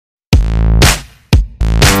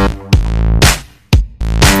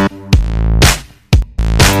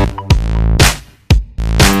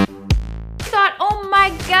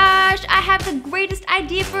have the greatest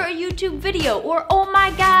idea for a YouTube video, or oh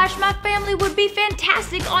my gosh, my family would be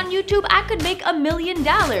fantastic on YouTube, I could make $1 million.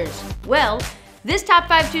 Well, this Top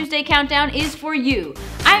 5 Tuesday Countdown is for you.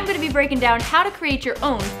 I'm going to be breaking down how to create your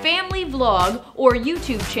own family vlog or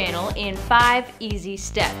YouTube channel in 5 easy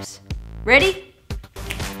steps. Ready?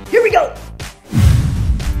 Here we go!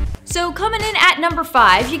 So coming in at number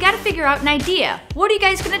 5, you gotta figure out an idea. What are you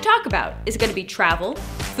guys gonna talk about? Is it gonna be travel,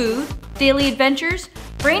 food, daily adventures?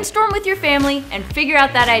 Brainstorm with your family and figure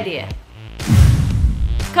out that idea.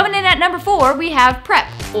 Coming in at number 4, we have prep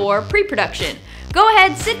or pre-production. Go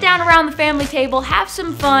ahead, sit down around the family table, have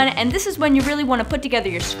some fun, and this is when you really want to put together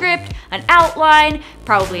your script, an outline,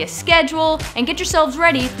 probably a schedule, and get yourselves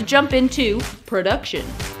ready to jump into production.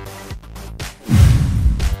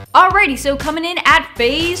 Alrighty, so coming in at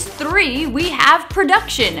phase 3, we have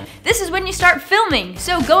production. This is when you start filming.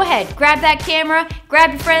 So go ahead, grab that camera, grab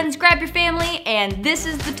your friends, grab your family, and this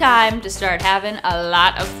is the time to start having a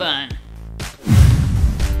lot of fun.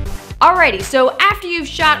 Alrighty, so after you've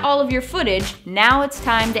shot all of your footage, now it's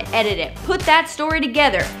time to edit it. Put that story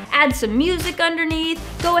together. Add some music underneath.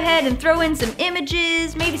 Go ahead and throw in some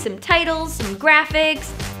images, maybe some titles, some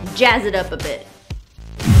graphics. Jazz it up a bit.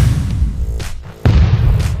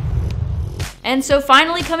 And so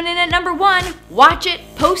finally coming in at number 1, watch it,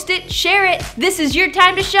 post it, share it. This is your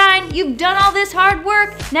time to shine. You've done all this hard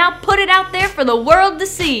work. Now put it out there for the world to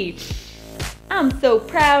see. I'm so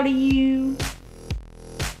proud of you.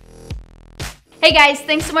 Hey guys,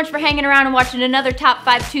 thanks so much for hanging around and watching another Top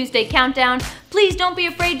 5 Tuesday Countdown. Please don't be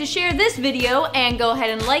afraid to share this video and go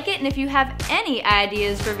ahead and like it. And if you have any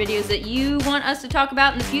ideas for videos that you want us to talk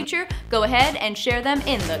about in the future, go ahead and share them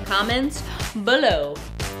in the comments below.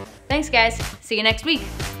 Thanks guys, see you next week.